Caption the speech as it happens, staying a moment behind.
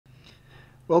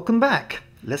Welcome back.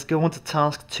 Let's go on to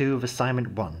task 2 of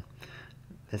assignment 1.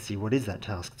 Let's see, what is that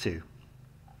task 2?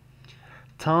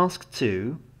 Task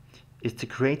 2 is to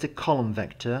create a column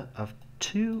vector of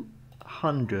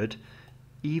 200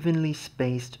 evenly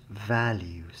spaced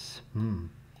values.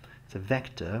 It's a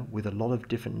vector with a lot of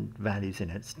different values in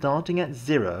it, starting at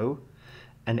 0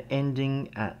 and ending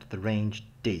at the range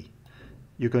d.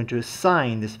 You're going to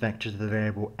assign this vector to the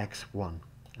variable x1.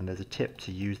 And there's a tip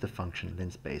to use the function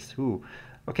linspace.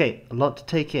 Okay, a lot to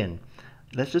take in.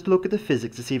 Let's just look at the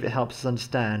physics to see if it helps us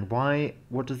understand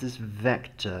what does this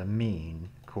vector mean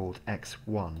called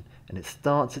x1, and it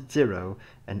starts at 0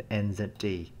 and ends at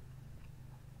d.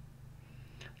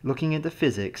 Looking at the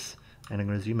physics, and I'm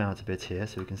going to zoom out a bit here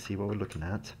so we can see what we're looking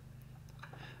at.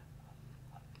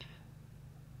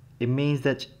 It means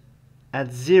that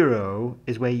at 0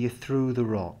 is where you threw the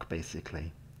rock,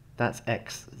 basically. That's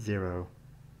x0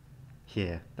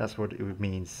 here. That's what it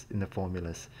means in the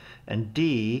formulas. And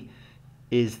d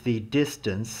is the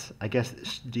distance. I guess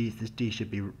this d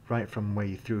should be right from where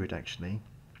you threw it, actually.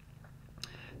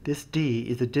 This d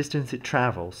is the distance it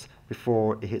travels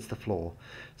before it hits the floor.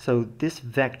 So this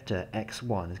vector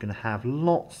x1 is going to have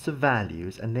lots of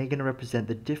values, and they're going to represent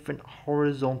the different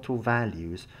horizontal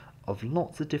values of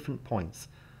lots of different points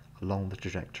along the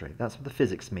trajectory. That's what the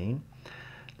physics mean.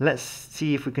 Let's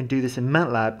see if we can do this in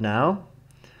MATLAB now.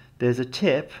 There's a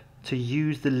tip to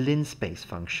use the linspace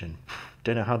function.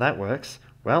 Don't know how that works.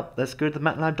 Well, let's go to the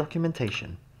MATLAB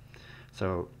documentation.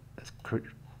 So let's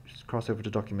cross over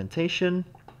to documentation.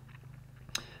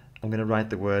 I'm going to write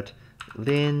the word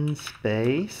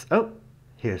linspace. Oh,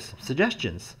 here's some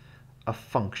suggestions. A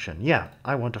function. Yeah,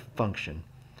 I want a function.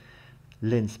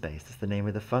 Linspace is the name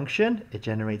of the function. It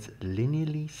generates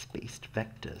linearly spaced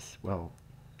vectors. Well,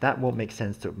 that won't make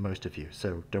sense to most of you,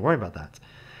 so don't worry about that.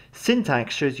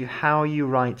 Syntax shows you how you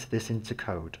write this into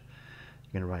code.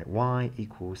 You're going to write y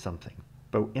equals something.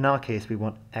 But in our case, we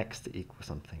want x to equal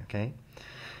something, okay?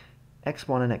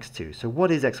 x1 and x2. So what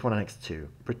is x1 and x2?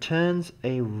 Returns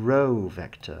a row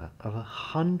vector of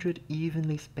 100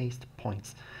 evenly spaced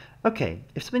points. Okay,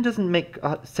 if something doesn't make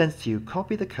sense to you,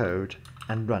 copy the code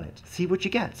and run it. See what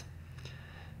you get.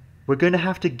 We're going to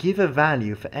have to give a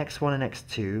value for x1 and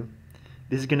x2.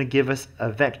 This is going to give us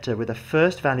a vector where the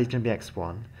first value is going to be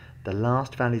x1, the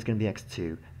last value is going to be x2.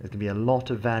 There's going to be a lot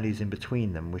of values in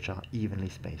between them which are evenly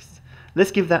spaced.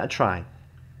 Let's give that a try.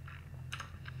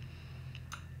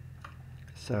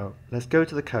 So let's go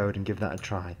to the code and give that a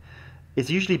try. It's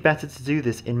usually better to do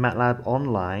this in MATLAB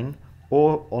online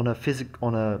or on a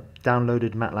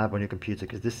downloaded MATLAB on your computer,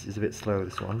 because this is a bit slow,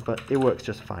 this one, but it works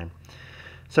just fine.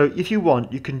 So if you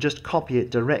want, you can just copy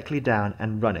it directly down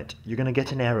and run it. You're going to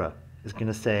get an error. It's going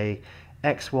to say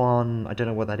x1, I don't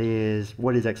know what that is.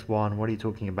 What is x1? What are you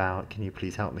talking about? Can you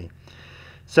please help me?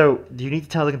 So you need to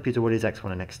tell the computer what is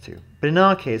x1 and x2. But in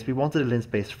our case, we wanted a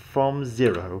linspace from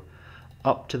 0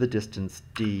 up to the distance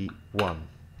d1.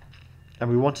 And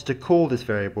we wanted to call this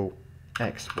variable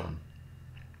x1.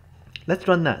 Let's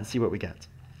run that and see what we get.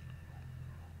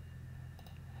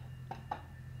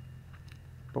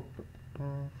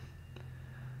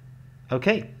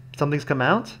 Okay, something's come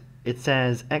out. It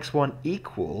says x1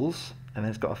 equals, and then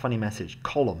it's got a funny message,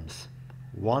 columns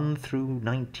 1 through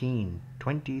 19,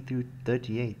 20 through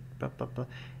 38. Blah, blah, blah.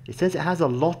 It says it has a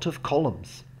lot of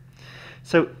columns.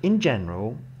 So in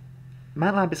general,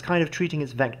 MATLAB is kind of treating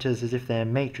its vectors as if they're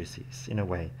matrices in a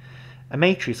way. A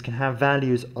matrix can have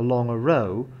values along a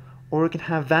row, or it can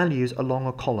have values along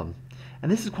a column.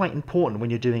 And this is quite important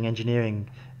when you're doing engineering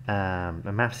and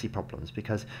mathsy problems,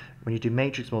 because when you do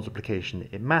matrix multiplication,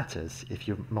 it matters if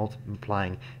you're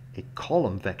multiplying a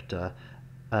column vector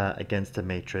against a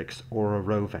matrix or a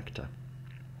row vector.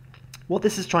 What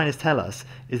this is trying to tell us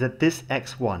is that this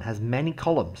x1 has many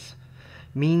columns,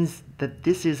 means that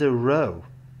this is a row.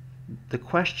 The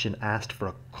question asked for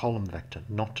a column vector,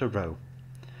 not a row.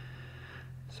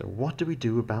 So what do we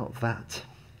do about that?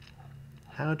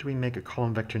 How do we make a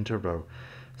column vector into a row?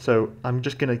 So I'm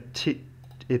just going to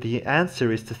the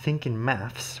answer is to think in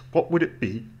maths. What would it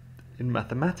be in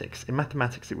mathematics? In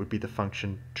mathematics, it would be the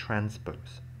function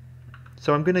transpose.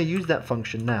 So I'm going to use that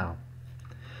function now.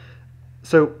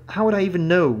 So how would I even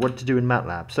know what to do in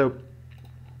MATLAB? So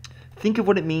think of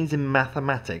what it means in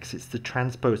mathematics. It's to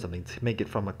transpose something, to make it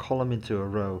from a column into a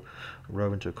row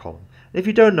into a column. If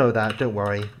you don't know that, don't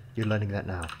worry, you're learning that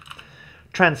now.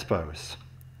 Transpose.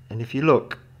 And if you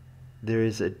look, there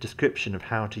is a description of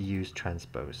how to use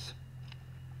transpose.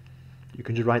 You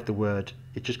can just write the word,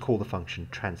 just call the function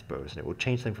transpose, and it will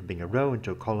change something from being a row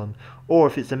into a column, or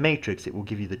if it's a matrix, it will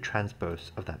give you the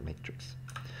transpose of that matrix.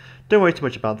 Don't worry too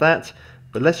much about that.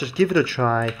 But let's just give it a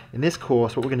try. In this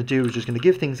course, what we're going to do is just going to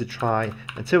give things a try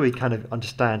until we kind of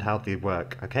understand how they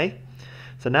work, okay?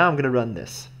 So now I'm going to run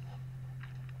this.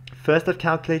 First I've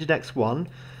calculated x1,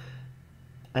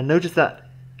 and notice that,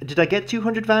 did I get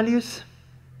 200 values?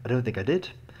 I don't think I did.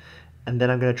 And then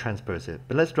I'm going to transpose it.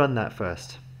 But let's run that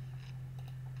first.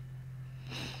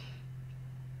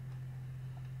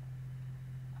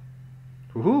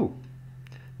 Woohoo!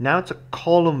 Now it's a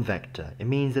column vector. It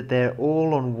means that they're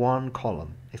all on one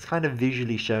column. It's kind of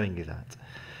visually showing you that.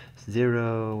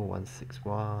 0, 1, 6,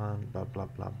 1, blah, blah,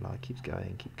 blah, blah. Keeps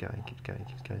going, keep going, keep going,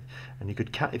 keeps going. And you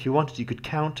could count, if you wanted, you could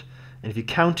count. And if you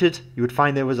counted, you would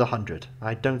find there was 100.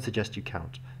 I don't suggest you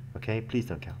count. Okay, please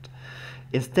don't count.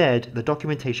 Instead, the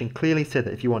documentation clearly said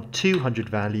that if you want 200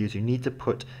 values, you need to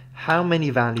put how many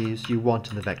values you want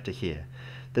in the vector here.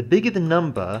 The bigger the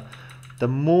number, the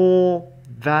more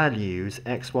values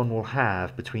x1 will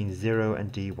have between 0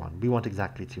 and d1. We want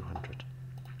exactly 200.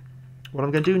 What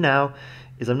I'm going to do now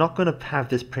is I'm not going to have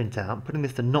this print out. I'm putting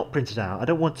this to not print it out. I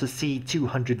don't want to see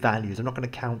 200 values. I'm not going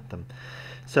to count them.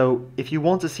 So if you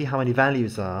want to see how many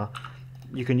values are,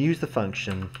 you can use the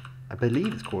function, I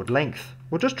believe it's called length.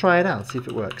 We'll just try it out, see if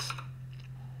it works.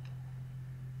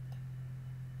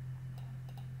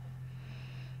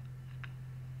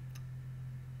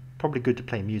 Probably good to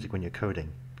play music when you're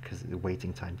coding because of the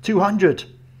waiting time. 200!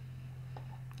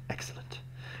 Excellent.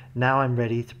 Now I'm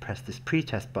ready to press this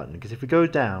pretest button, because if we go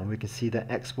down we can see that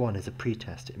x1 is a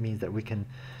pretest. It means that we can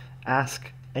ask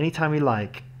anytime we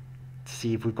like to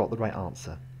see if we've got the right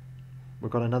answer.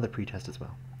 We've got another pretest as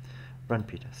well. Run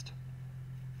pretest.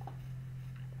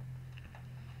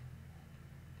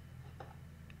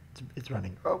 It's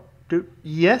running. Oh,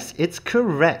 yes, it's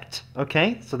correct.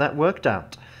 Okay, so that worked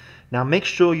out. Now make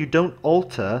sure you don't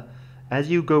alter as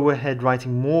you go ahead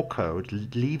writing more code.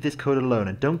 Leave this code alone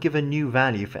and don't give a new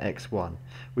value for x1.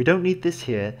 We don't need this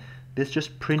here. This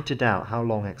just printed out how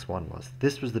long x1 was.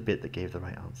 This was the bit that gave the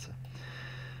right answer.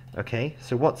 Okay,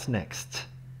 so what's next?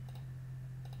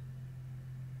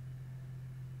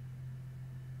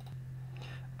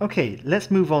 Okay,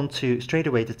 let's move on straight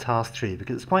away to task 3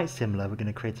 because it's quite similar. We're going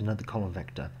to create another column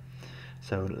vector.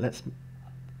 So let's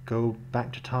go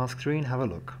back to task 3 and have a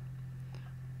look.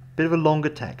 Bit of a longer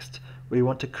text. We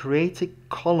want to create a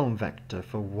column vector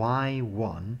for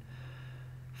y1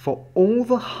 for all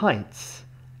the heights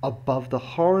above the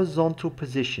horizontal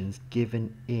positions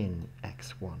given in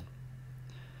x1.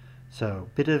 So,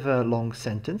 bit of a long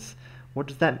sentence. What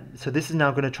does that? So this is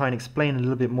now going to try and explain a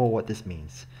little bit more what this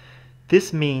means.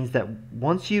 This means that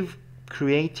once you've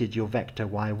created your vector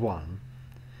y1,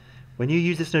 when you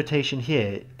use this notation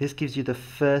here, this gives you the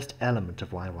first element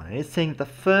of y1. And it's saying that the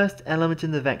first element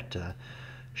in the vector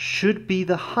should be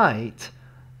the height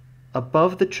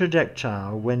above the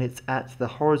trajectory when it's at the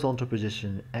horizontal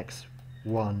position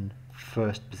x1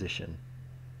 first position.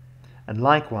 And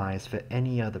likewise for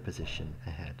any other position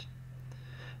ahead.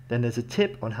 Then there's a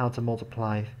tip on how to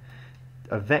multiply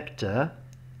a vector,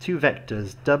 two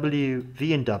vectors, w,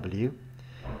 v and w.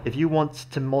 If you want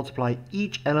to multiply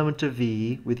each element of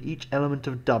v with each element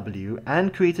of w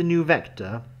and create a new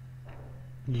vector,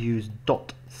 use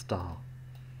dot star.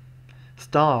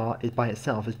 Star is by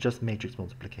itself is just matrix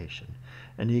multiplication.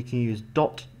 And you can use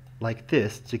dot like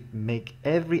this to make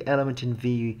every element in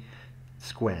v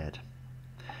squared.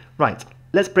 Right,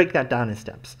 let's break that down in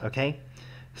steps, okay?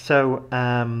 So,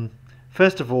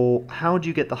 first of all, how do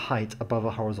you get the height above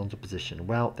a horizontal position?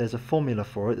 Well, there's a formula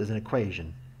for it, there's an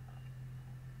equation.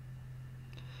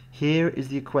 Here is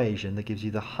the equation that gives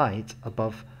you the height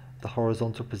above the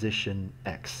horizontal position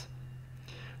x.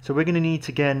 So we're going to need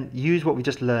to again use what we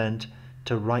just learned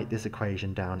to write this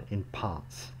equation down in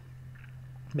parts.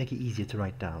 Make it easier to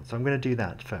write down. So I'm going to do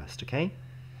that first, okay?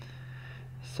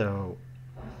 So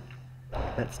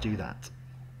let's do that.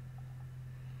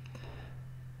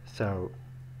 So,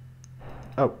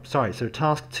 oh, sorry, so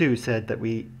task 2 said that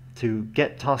to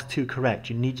get task 2 correct,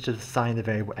 you needed to assign the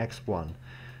variable x1.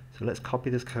 So let's copy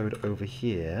this code over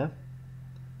here.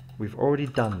 We've already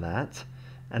done that.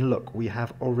 And look, we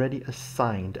have already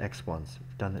assigned x1. So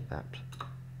we've done it that.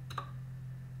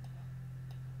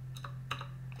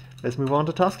 Let's move on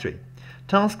to task 3.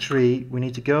 Task 3, we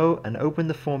need to go and open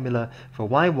the formula for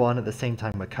y1 at the same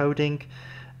time we're coding.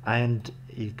 And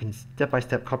you can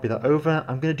step-by-step copy that over.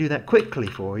 I'm going to do that quickly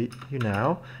for you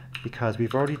now because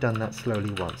we've already done that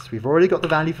slowly once. We've already got the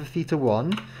value for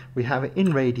θ1. We have it in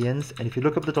radians, and if you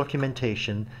look up the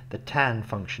documentation, the tan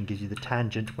function gives you the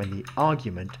tangent when the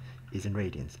argument is in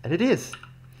radians. And it is.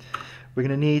 We're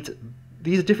going to need,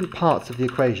 these are different parts of the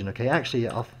equation, okay? Actually,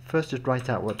 I'll first just write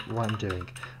out what I'm doing.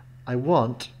 I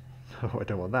want, oh, I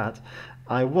don't want that.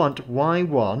 I want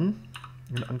y1,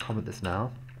 I'm going to uncomment this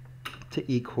now,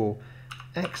 to equal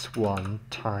x1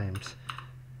 times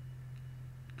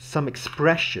some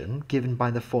expression given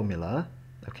by the formula,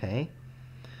 okay,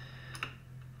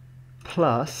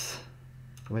 plus,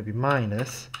 or maybe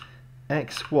minus,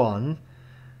 x1.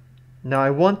 Now I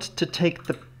want to take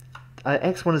the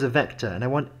x1 as a vector, and I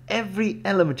want every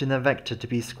element in that vector to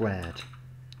be squared.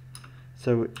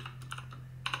 So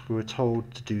we were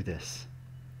told to do this.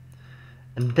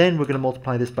 And then we're going to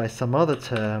multiply this by some other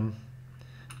term.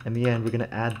 In the end, we're going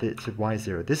to add it to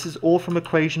y0. This is all from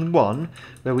equation 1,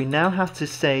 where we now have to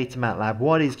say to MATLAB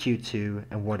what is q2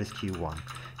 and what is q1.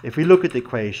 If we look at the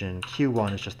equation,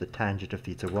 q1 is just the tangent of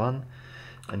theta 1,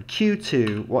 and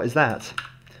q2, what is that?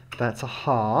 That's a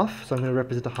half, so I'm going to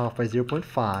represent a half by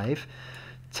 0.5,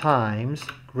 times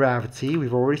gravity.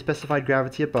 We've already specified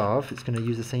gravity above. It's going to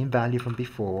use the same value from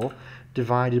before,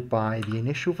 divided by the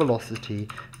initial velocity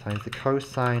times the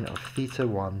cosine of theta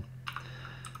 1.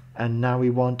 And now we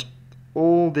want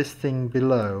all this thing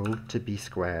below to be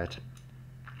squared.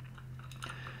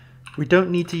 We don't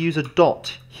need to use a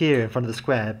dot here in front of the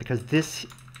square because this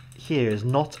here is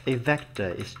not a vector,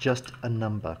 it's just a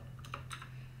number.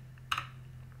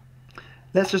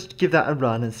 Let's just give that a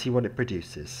run and see what it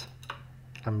produces.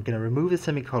 I'm going to remove the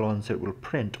semicolon so it will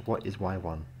print what is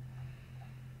y1.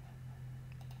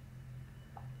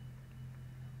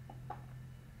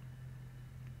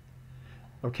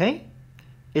 Okay,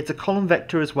 it's a column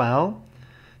vector as well.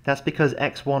 That's because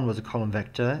x1 was a column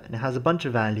vector and it has a bunch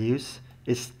of values.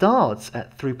 It starts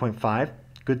at 3.5,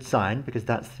 good sign because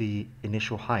that's the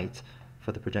initial height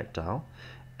for the projectile,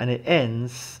 and it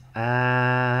ends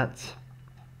at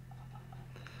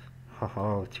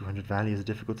 200 values are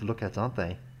difficult to look at, aren't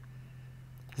they?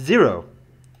 0.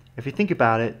 If you think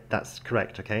about it, that's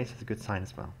correct, okay? So it's a good sign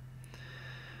as well.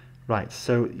 Right,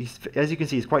 so as you can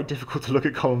see, it's quite difficult to look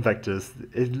at column vectors.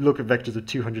 Look at vectors with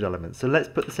 200 elements. So let's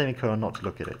put the semicolon not to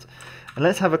look at it. And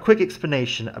let's have a quick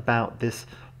explanation about this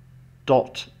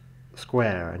dot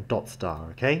square and dot star,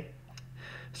 okay?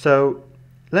 So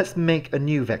let's make a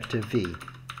new vector v.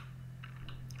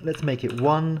 Let's make it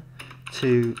 1,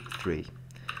 2, 3.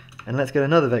 And let's get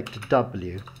another vector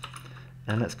w,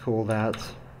 and let's call that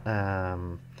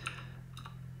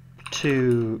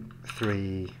 2,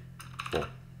 3, 4.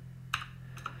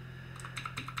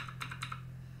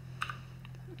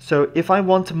 So if I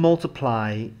want to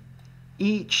multiply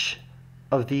each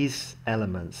of these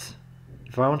elements,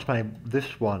 if I want to multiply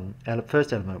this one,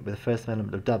 first element with the first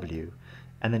element of w,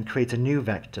 and then create a new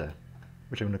vector,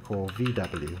 which I'm going to call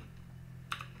vw,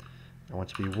 I want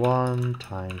to be 1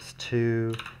 times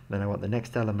 2, then I want the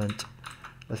next element,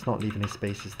 let's not leave any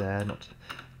spaces there, not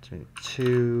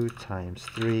 2 times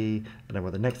 3, and I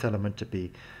want the next element to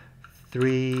be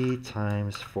 3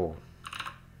 times 4.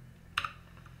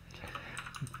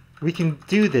 We can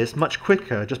do this much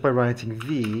quicker just by writing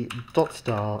v dot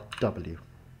star w.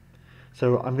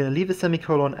 So I'm going to leave the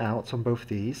semicolon out on both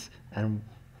these, and I'm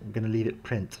going to leave it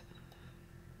print.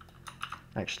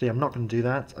 Actually, I'm not going to do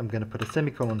that. I'm going to put a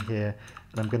semicolon here,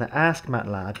 and I'm going to ask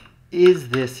MATLAB, is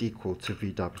this equal to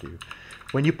VW?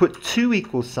 When you put two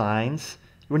equal signs,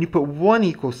 when you put one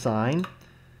equal sign,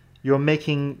 you're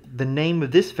making the name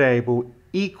of this variable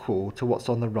equal to what's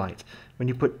on the right. When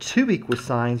you put two equal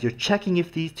signs, you're checking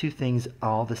if these two things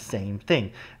are the same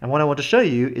thing. And what I want to show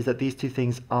you is that these two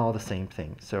things are the same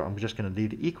thing. So I'm just going to leave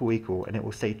the equal equal, and it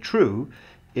will say true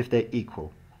if they're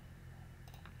equal.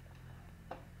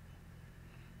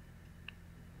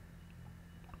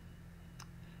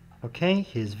 Okay,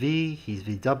 here's V, here's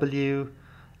VW.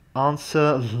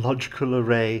 Answer logical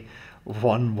array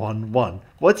 1, 1, 1.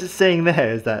 What's it saying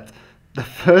there is that the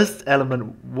first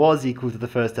element was equal to the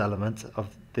first element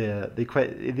of the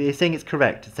equation. They're saying it's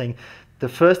correct. It's saying the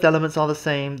first elements are the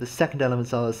same, the second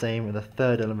elements are the same, and the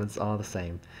third elements are the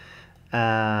same.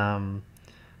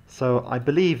 So I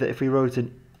believe that if we wrote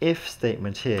an if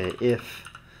statement here, if,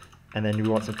 and then we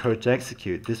want some code to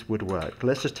execute, this would work.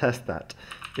 Let's just test that.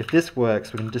 If this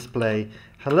works, we can display,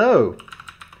 hello,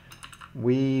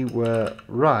 we were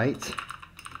right.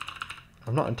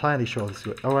 I'm not entirely sure this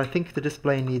works. Oh, I think the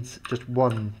display needs just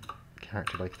one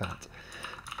character like that.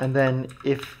 And then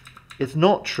if it's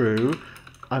not true,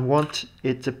 I want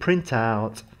it to print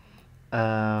out,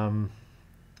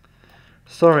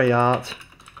 sorry Art,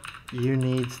 you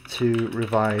need to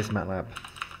revise MATLAB.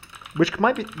 Which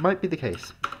might be the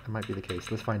case. It might be the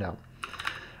case. Let's find out.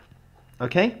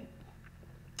 Okay?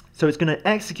 So it's going to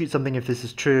execute something if this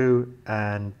is true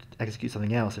and execute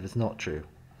something else if it's not true.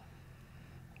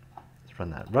 Let's run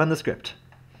that. Run the script.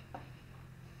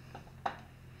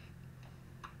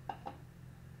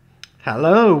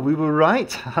 Hello, we were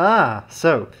right. Haha.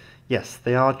 So, Yes,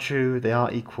 they are true, they are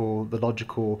equal. The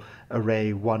logical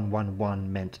array 1, 1,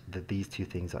 1 meant that these two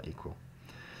things are equal.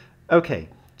 Okay,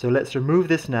 so let's remove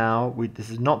this now. This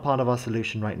is not part of our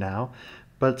solution right now,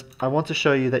 but I want to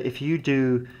show you that if you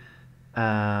do,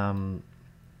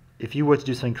 if you were to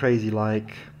do something crazy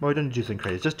like, well, don't do something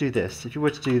crazy, just do this. If you were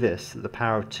to do this, the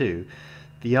power of 2,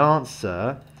 the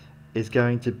answer is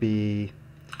going to be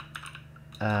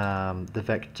the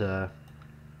vector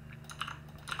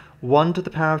 1 to the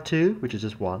power of 2, which is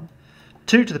just 1,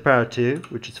 2 to the power of 2,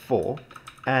 which is 4,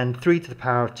 and 3 to the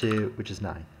power of 2, which is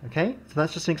 9. Okay, so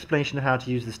that's just an explanation of how to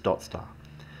use this dot star.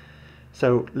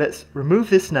 So let's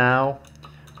remove this now.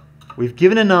 We've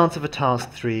given an answer for task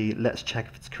 3. Let's check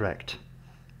if it's correct.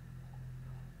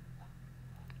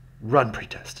 Run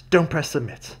pretest. Don't press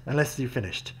submit unless you've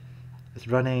finished. It's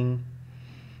running.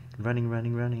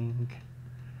 Running.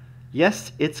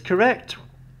 Yes, it's correct.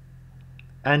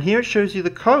 And here it shows you the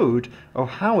code of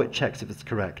how it checks if it's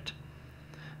correct.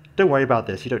 Don't worry about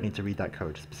this. You don't need to read that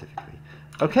code specifically.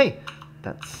 Okay,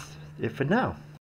 that's it for now.